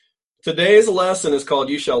Today's lesson is called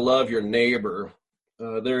 "You Shall Love Your Neighbor."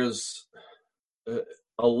 There's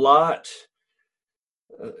a lot,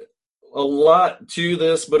 a lot to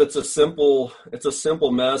this, but it's a simple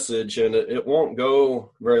message, and it won't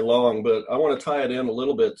go very long. But I want to tie it in a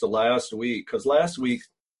little bit to last week, because last week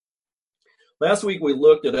we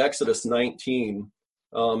looked at Exodus 19,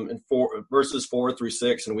 and verses 4 through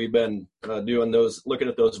 6, and we've been looking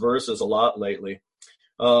at those verses a lot lately.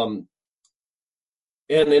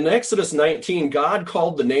 And in Exodus 19, God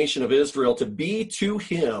called the nation of Israel to be to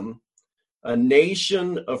him a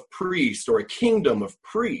nation of priests, or a kingdom of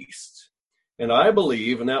priests. And I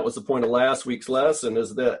believe, and that was the point of last week's lesson,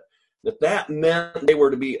 is that meant they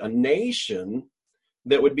were to be a nation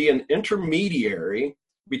that would be an intermediary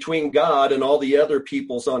between God and all the other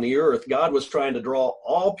peoples on the earth. God was trying to draw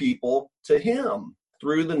all people to him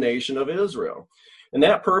through the nation of Israel. And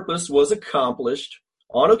that purpose was accomplished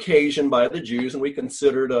on occasion by the Jews, and we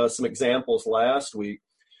considered some examples last week.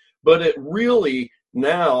 But it really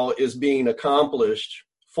now is being accomplished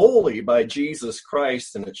fully by Jesus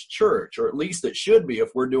Christ and his church, or at least it should be if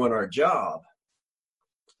we're doing our job.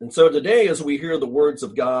 And so today, as we hear the words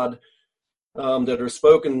of God that are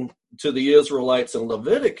spoken to the Israelites in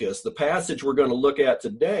Leviticus, the passage we're going to look at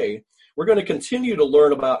today, we're going to continue to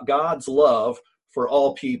learn about God's love for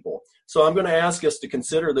all people. So I'm going to ask us to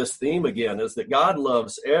consider this theme again, is that God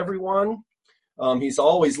loves everyone. He's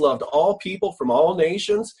always loved all people from all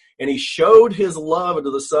nations, and he showed his love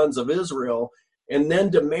to the sons of Israel and then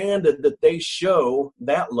demanded that they show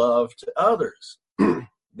that love to others.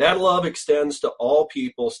 That love extends to all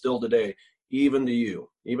people still today, even to you,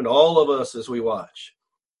 even all of us as we watch.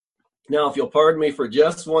 Now, if you'll pardon me for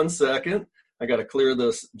just 1 second, I got to clear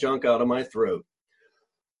this junk out of my throat.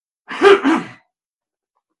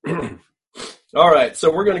 All right, so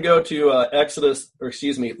we're going to go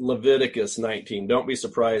to Leviticus 19. Don't be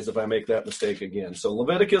surprised if I make that mistake again. So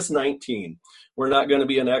Leviticus 19. We're not going to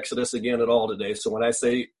be in Exodus again at all today. So when I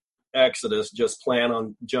say Exodus, just plan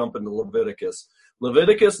on jumping to Leviticus.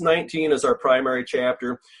 Leviticus 19 is our primary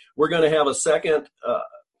chapter. We're going to have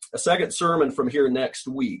a second sermon from here next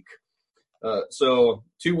week. So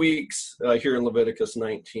 2 weeks here in Leviticus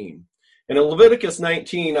 19. And in Leviticus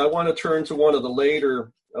 19, I want to turn to one of the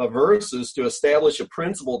later verses to establish a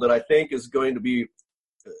principle that I think is going to be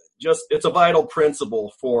it's a vital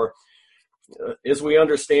principle for as we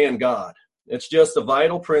understand God. It's just a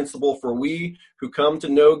vital principle for we who come to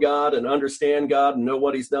know God and understand God and know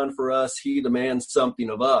what he's done for us. He demands something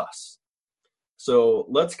of us. So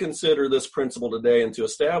let's consider this principle today. And to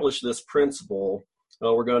establish this principle,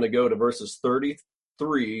 we're going to go to verses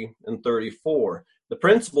 33 and 34. The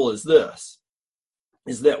principle is this,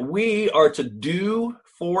 is that we are to do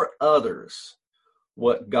for others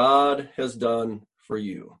what God has done for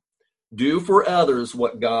you. Do for others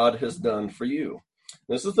what God has done for you.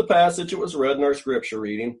 This is the passage that was read in our scripture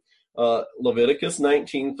reading, Leviticus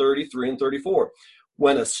 19, 33 and 34.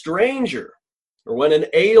 When a stranger or when an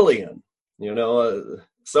alien,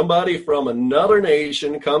 somebody from another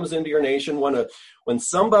nation comes into your nation, when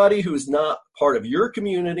somebody who's not part of your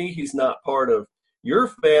community, he's not part of your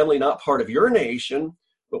family, not part of your nation,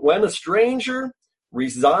 but when a stranger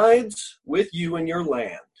resides with you in your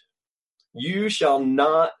land, you shall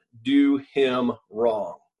not do him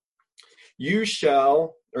wrong.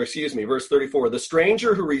 Verse 34, the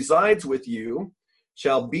stranger who resides with you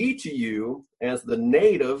shall be to you as the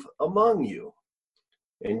native among you,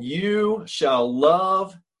 and you shall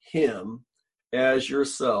love him as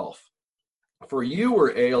yourself. For you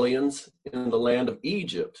were aliens in the land of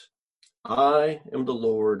Egypt. I am the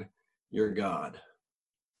Lord your God.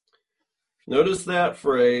 Notice that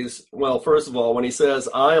phrase. Well, first of all, when he says,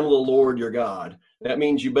 I am the Lord your God, that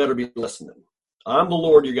means you better be listening. I'm the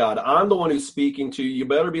Lord your God. I'm the one who's speaking to you. You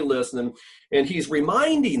better be listening. And he's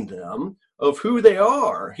reminding them of who they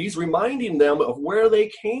are. He's reminding them of where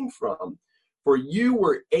they came from. For you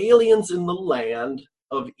were aliens in the land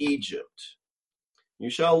of Egypt. You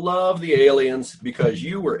shall love the aliens because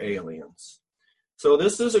you were aliens. So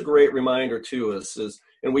this is a great reminder to us,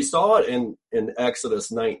 and we saw it in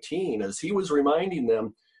Exodus 19, as he was reminding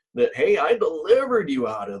them that, hey, I delivered you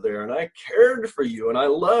out of there, and I cared for you, and I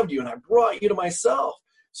loved you, and I brought you to myself.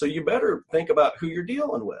 So you better think about who you're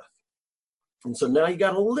dealing with. And so now you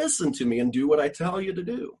got to listen to me and do what I tell you to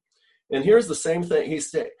do. And here's the same thing.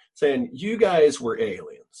 He's saying, you guys were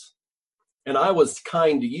aliens, and I was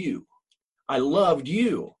kind to you. I loved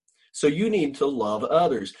you. So you need to love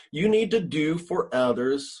others. You need to do for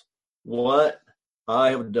others what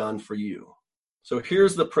I have done for you. So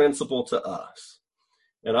here's the principle to us.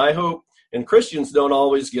 And I hope, and Christians don't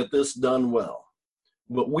always get this done well,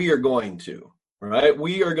 but we are going to. All right,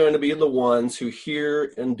 we are going to be the ones who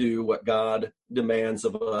hear and do what God demands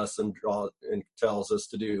of us and tells us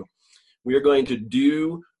to do. We are going to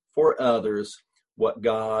do for others what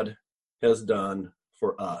God has done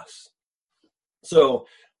for us. So,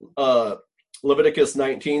 Leviticus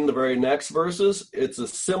 19, the very next verses, it's a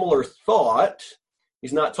similar thought.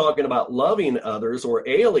 He's not talking about loving others or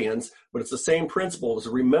aliens, but it's the same principle as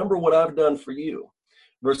remember what I've done for you.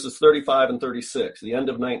 Verses 35 and 36, the end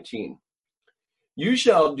of 19. You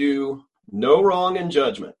shall do no wrong in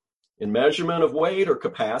judgment, in measurement of weight or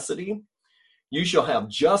capacity. You shall have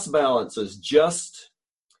just balances, just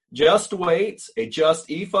weights, a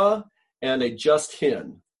just ephah, and a just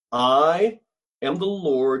hin. I am the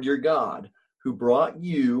Lord your God, who brought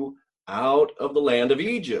you out of the land of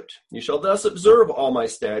Egypt. You shall thus observe all my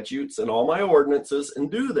statutes and all my ordinances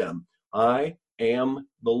and do them. I am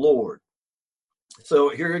the Lord. So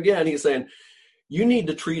here again, he's saying, you need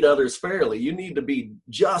to treat others fairly. You need to be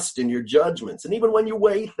just in your judgments. And even when you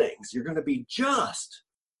weigh things, you're going to be just.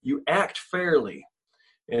 You act fairly.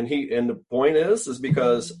 And the point is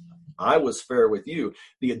because I was fair with you.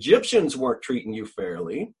 The Egyptians weren't treating you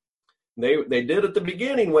fairly. They did at the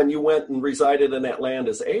beginning when you went and resided in that land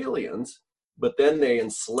as aliens, but then they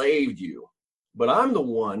enslaved you. But I'm the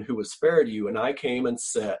one who was fair to you, and I came and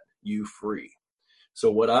set you free.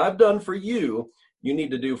 So what I've done for you, you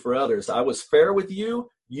need to do for others. I was fair with you.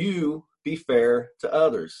 You be fair to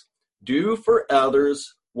others. Do for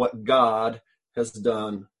others what God has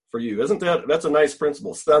done for you. That's a nice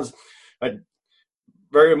principle. Sounds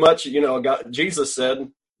very much, Jesus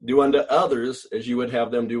said, do unto others as you would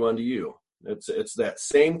have them do unto you. It's that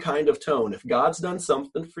same kind of tone. If God's done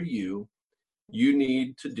something for you, you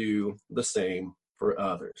need to do the same for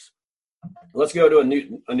others. Let's go to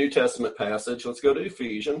a New Testament passage. Let's go to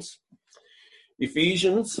Ephesians.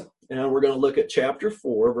 And we're going to look at chapter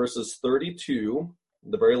 4, verses 32,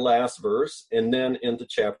 the very last verse, and then into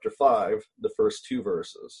chapter 5, the first two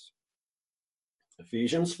verses.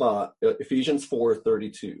 Ephesians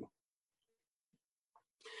 4:32.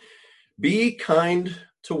 Be kind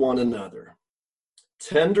to one another,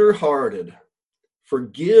 tender-hearted,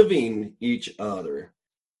 forgiving each other,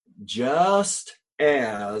 just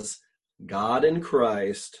as God in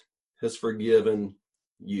Christ has forgiven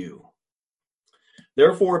you.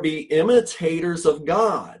 Therefore, be imitators of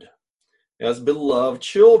God as beloved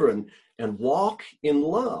children and walk in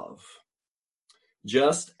love,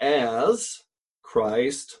 just as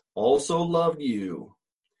Christ also loved you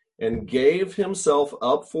and gave himself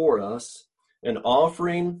up for us, an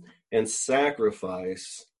offering and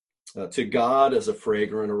sacrifice to God as a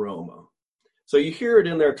fragrant aroma. So you hear it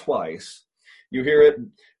in there twice. You hear it,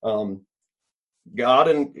 God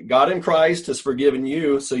in Christ has forgiven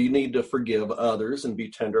you, so you need to forgive others and be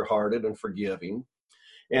tenderhearted and forgiving.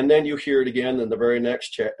 And then you hear it again in the very next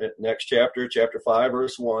chapter, chapter 5,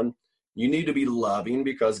 verse 1. You need to be loving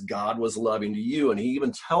because God was loving to you. And he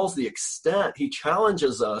even tells the extent, he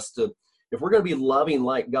challenges us to, if we're going to be loving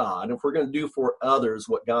like God, if we're going to do for others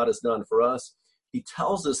what God has done for us, he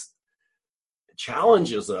tells us,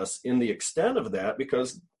 challenges us in the extent of that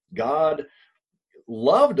because God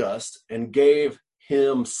loved us and gave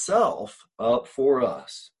himself up for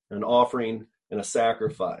us, an offering and a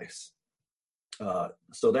sacrifice.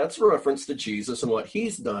 So that's a reference to Jesus and what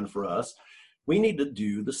he's done for us. We need to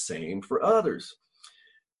do the same for others.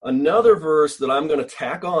 Another verse that I'm going to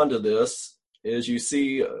tack on to this is, you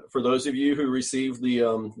see, for those of you who received the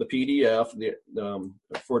PDF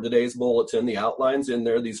for today's bulletin, the outline's in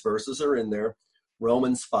there. These verses are in there.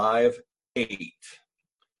 Romans 5:8.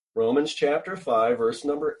 Romans chapter 5, verse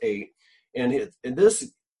number 8. And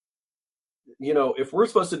this, if we're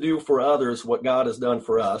supposed to do for others what God has done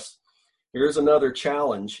for us, here's another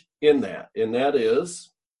challenge in that. And that is,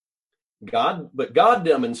 God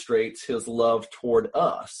demonstrates his love toward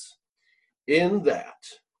us in that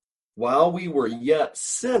while we were yet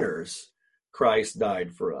sinners, Christ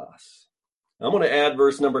died for us. I'm going to add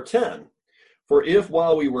verse number 10. For if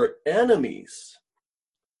while we were enemies,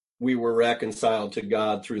 we were reconciled to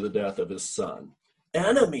God through the death of his son.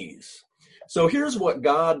 Enemies. So here's what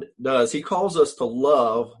God does. He calls us to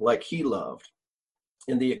love like he loved.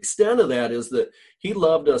 And the extent of that is that he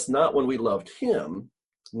loved us not when we loved him.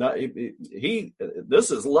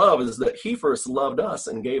 This is love, is that he first loved us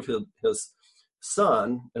and gave his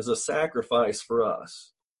son as a sacrifice for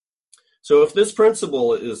us. So if this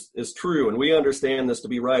principle is true, and we understand this to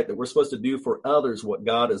be right, that we're supposed to do for others what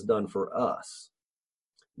God has done for us,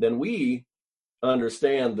 then we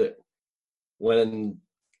understand that when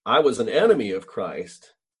I was an enemy of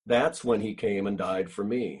Christ, that's when he came and died for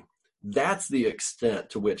me. That's the extent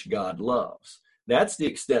to which God loves. That's the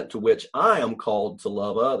extent to which I am called to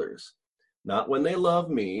love others. Not when they love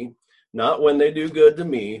me, not when they do good to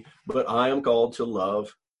me, but I am called to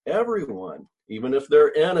love everyone, even if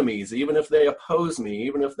they're enemies, even if they oppose me,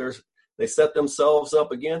 even if they set themselves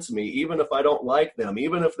up against me, even if I don't like them,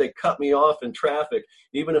 even if they cut me off in traffic,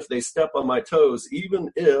 even if they step on my toes,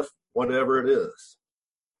 even if whatever it is,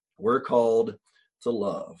 we're called to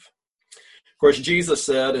love. Of course, Jesus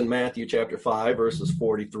said in Matthew chapter 5, verses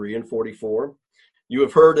 43 and 44, you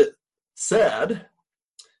have heard it said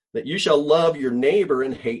that you shall love your neighbor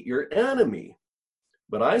and hate your enemy.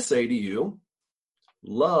 But I say to you,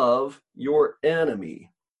 love your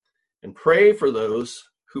enemy and pray for those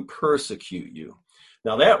who persecute you.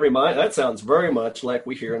 Now that sounds very much like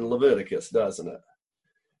we hear in Leviticus, doesn't it?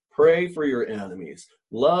 Pray for your enemies,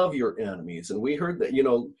 love your enemies. And we heard that,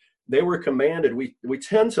 they were commanded. We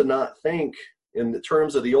tend to not think in the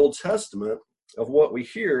terms of the Old Testament of what we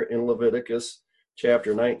hear in Leviticus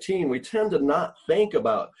chapter 19. We tend to not think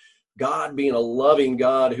about God being a loving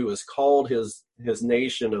God who has called his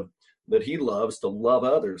nation that he loves to love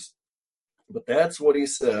others. But that's what he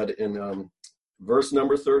said in verse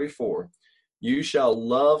number 34. You shall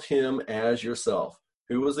love him as yourself.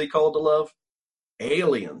 Who was he called to love?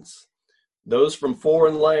 Aliens, those from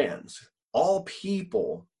foreign lands, all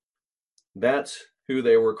people. That's who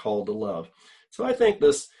they were called to love. So I think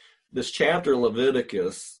this chapter in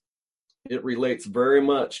Leviticus, it relates very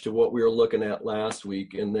much to what we were looking at last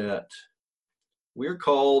week, in that we're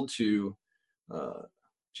called to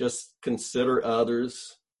just consider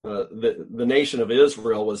others. The nation of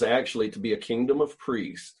Israel was actually to be a kingdom of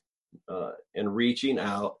priests and reaching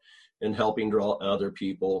out and helping draw other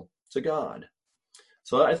people to God.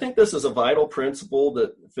 So I think this is a vital principle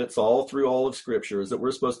that fits all through all of Scripture, is that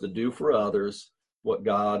we're supposed to do for others what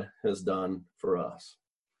God has done for us.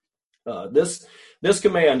 This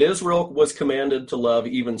command, Israel was commanded to love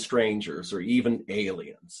even strangers or even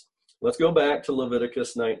aliens. Let's go back to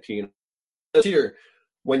Leviticus 19. It says here,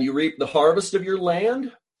 when you reap the harvest of your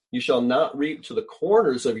land, you shall not reap to the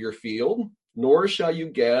corners of your field, nor shall you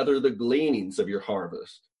gather the gleanings of your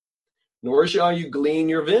harvest, nor shall you glean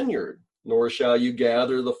your vineyard, nor shall you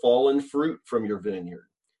gather the fallen fruit from your vineyard.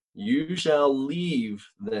 You shall leave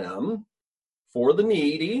them for the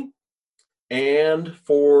needy and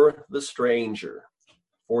for the stranger,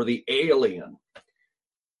 for the alien.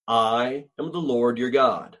 I am the Lord your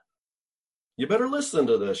God. You better listen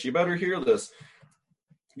to this. You better hear this.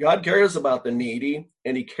 God cares about the needy,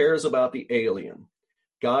 and he cares about the alien.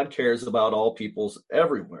 God cares about all peoples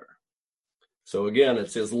everywhere. So again,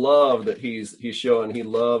 it's his love that he's showing. He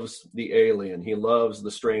loves the alien. He loves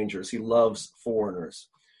the strangers. He loves foreigners.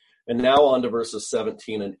 And now on to verses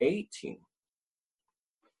 17 and 18.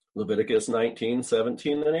 Leviticus 19,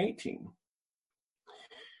 17 and 18.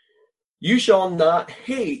 You shall not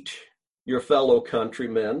hate your fellow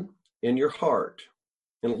countrymen in your heart.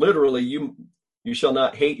 And literally, you shall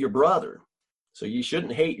not hate your brother. So you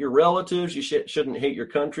shouldn't hate your relatives. You shouldn't hate your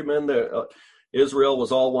countrymen. Israel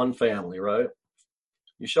was all one family, right?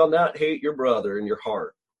 You shall not hate your brother in your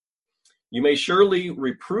heart. You may surely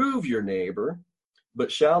reprove your neighbor,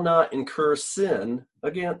 but shall not incur sin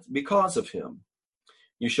because of him.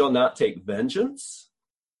 You shall not take vengeance,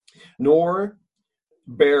 nor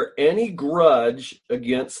bear any grudge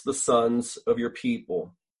against the sons of your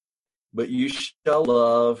people, but you shall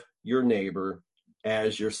love your neighbor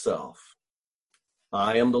as yourself.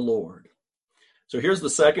 I am the Lord. So here's the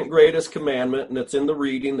second greatest commandment, and it's in the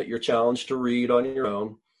reading that you're challenged to read on your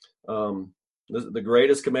own. The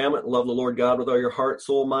greatest commandment, love the Lord God with all your heart,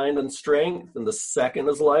 soul, mind, and strength. And the second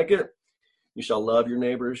is like it. You shall love your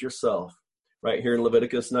neighbor as yourself. Right here in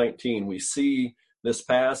Leviticus 19, we see this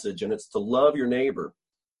passage, and it's to love your neighbor.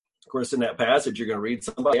 Of course, in that passage, you're going to read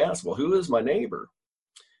somebody ask, well, who is my neighbor?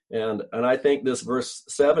 And I think this verse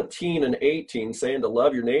 17 and 18 saying to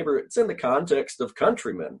love your neighbor, it's in the context of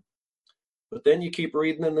countrymen. But then you keep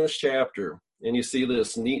reading in this chapter, and you see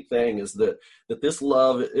this neat thing is that this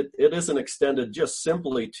love, it isn't extended just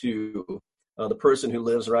simply to the person who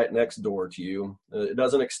lives right next door to you. It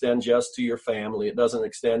doesn't extend just to your family. It doesn't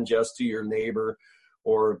extend just to your neighbor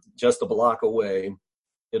or just a block away.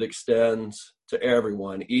 It extends to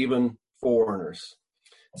everyone, even foreigners.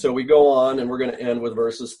 So we go on, and we're going to end with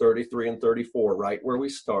verses 33 and 34, right where we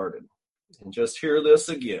started. And just hear this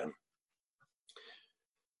again.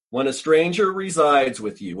 When a stranger resides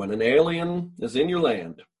with you, when an alien is in your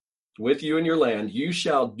land, with you in your land, you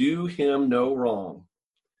shall do him no wrong.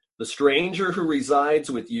 The stranger who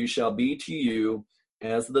resides with you shall be to you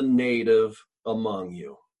as the native among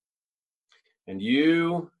you. And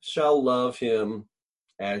you shall love him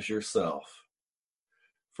as yourself.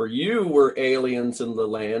 For you were aliens in the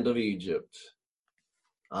land of Egypt.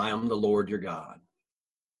 I am the Lord your God.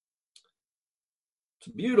 It's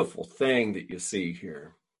a beautiful thing that you see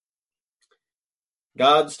here.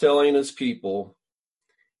 God's telling his people,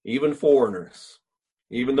 even foreigners,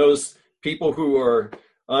 even those people who are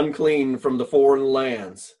unclean from the foreign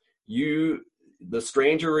lands, the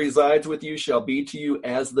stranger resides with you shall be to you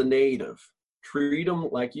as the native. Treat them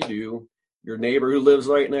like you do your neighbor who lives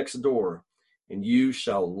right next door, and you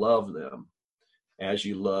shall love them as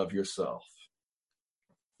you love yourself.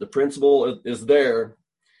 The principle is there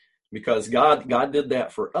because God did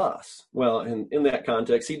that for us. Well, and in that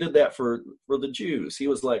context, he did that for the Jews. He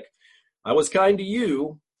was like, I was kind to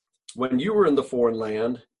you when you were in the foreign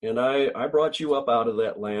land, and I brought you up out of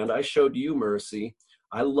that land. I showed you mercy.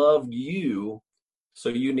 I loved you, so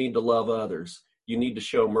you need to love others. You need to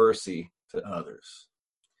show mercy to others.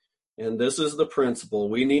 And this is the principle.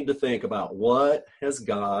 We need to think about, what has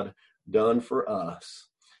God done for us?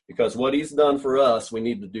 Because what he's done for us, we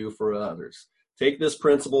need to do for others. Take this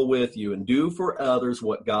principle with you and do for others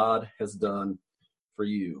what God has done for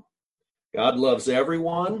you. God loves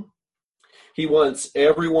everyone. He wants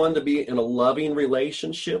everyone to be in a loving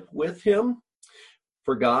relationship with him.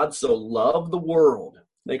 For God so loved the world.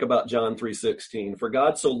 Think about John 3:16. For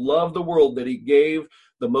God so loved the world that he gave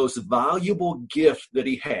the most valuable gift that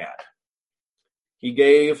he had. He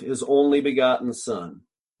gave his only begotten Son,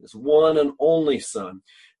 his one and only Son,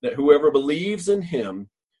 that whoever believes in him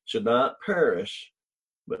should not perish,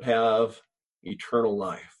 but have eternal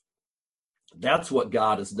life. That's what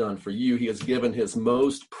God has done for you. He has given his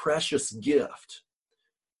most precious gift.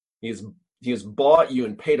 He has bought you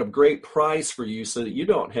and paid a great price for you so that you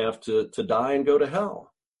don't have to die and go to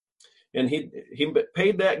hell. And he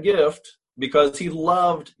paid that gift because he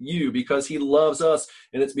loved you, because he loves us,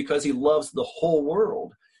 and it's because he loves the whole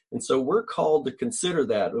world. And so we're called to consider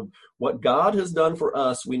that. Of what God has done for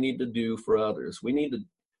us, we need to do for others. We need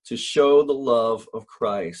to show the love of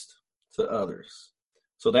Christ to others.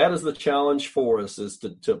 So that is the challenge for us, is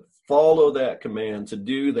to follow that command, to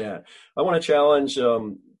do that. I want to challenge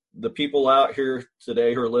the people out here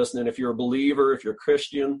today who are listening. If you're a believer, if you're a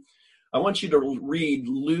Christian, I want you to read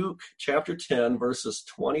Luke chapter 10, verses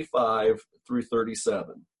 25 through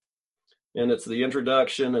 37. And it's the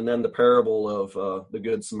introduction and then the parable of the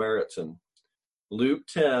Good Samaritan. Luke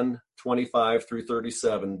 10, 25 through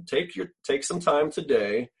 37. Take some time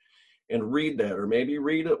today and read that, or maybe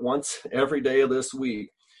read it once every day of this week,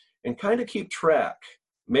 and kind of keep track.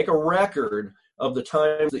 Make a record of the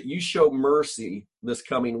times that you show mercy this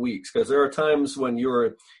coming weeks, because there are times when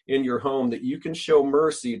you're in your home that you can show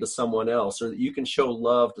mercy to someone else, or that you can show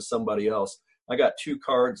love to somebody else. I got 2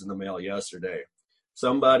 cards in the mail yesterday.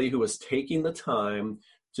 Somebody who was taking the time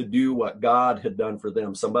to do what God had done for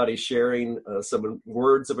them. Somebody sharing some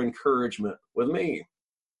words of encouragement with me.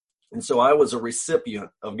 And so I was a recipient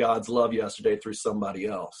of God's love yesterday through somebody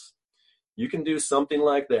else. You can do something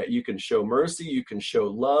like that. You can show mercy. You can show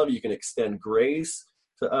love. You can extend grace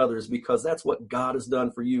to others, because that's what God has done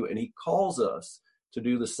for you. And he calls us to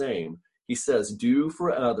do the same. He says, do for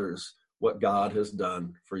others what God has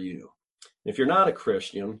done for you. If you're not a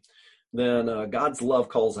Christian, then God's love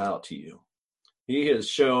calls out to you. He has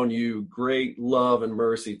shown you great love and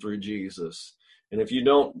mercy through Jesus. And if you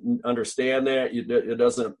don't understand that, it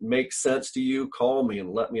doesn't make sense to you, call me and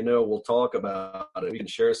let me know. We'll talk about it. We can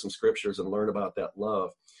share some scriptures and learn about that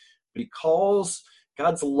love. But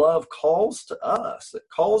God's love calls to us. It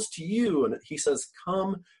calls to you, and he says,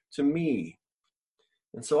 come to me.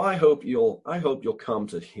 And so I hope you'll come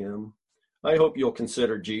to him. I hope you'll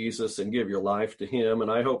consider Jesus and give your life to him.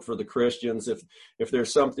 And I hope for the Christians, if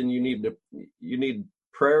there's something you need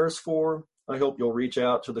prayers for, I hope you'll reach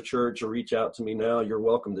out to the church or reach out to me now. You're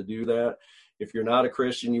welcome to do that. If you're not a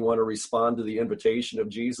Christian, you want to respond to the invitation of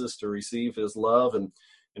Jesus to receive his love and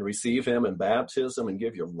receive him in baptism and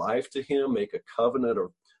give your life to him, make a covenant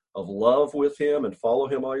of love with him and follow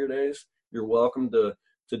him all your days, you're welcome to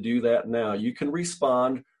do that now. You can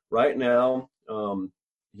respond right now.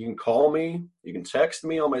 You can call me. You can text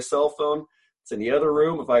me on my cell phone. It's in the other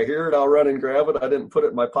room. If I hear it, I'll run and grab it. I didn't put it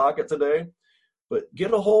in my pocket today. But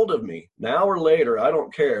get a hold of me now or later. I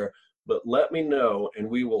don't care. But let me know, and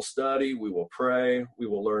we will study. We will pray. We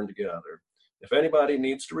will learn together. If anybody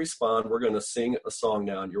needs to respond, we're going to sing a song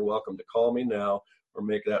now, and you're welcome to call me now or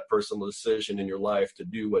make that personal decision in your life to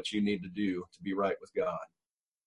do what you need to do to be right with God.